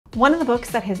One of the books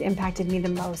that has impacted me the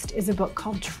most is a book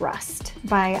called Trust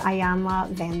by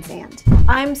Iyanla Vanzant.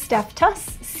 I'm Steph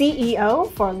Tuss,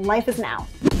 CEO for Life is Now.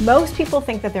 Most people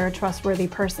think that they're a trustworthy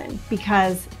person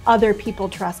because other people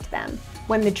trust them,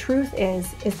 when the truth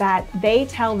is that they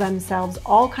tell themselves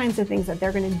all kinds of things that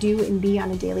they're going to do and be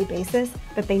on a daily basis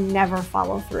that they never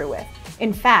follow through with.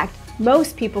 In fact,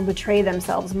 most people betray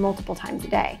themselves multiple times a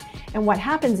day. And what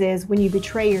happens is when you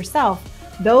betray yourself,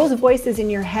 those voices in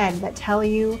your head that tell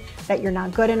you that you're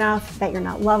not good enough, that you're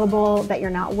not lovable, that you're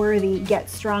not worthy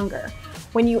get stronger.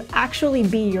 When you actually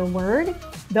be your word,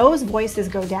 those voices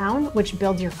go down, which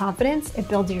builds your confidence, it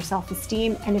builds your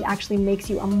self-esteem, and it actually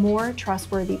makes you a more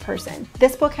trustworthy person.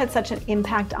 This book had such an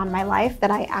impact on my life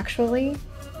that I actually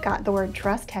got the word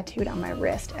trust tattooed on my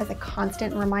wrist as a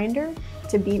constant reminder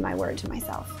to be my word to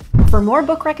myself. For more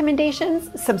book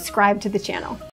recommendations, subscribe to the channel.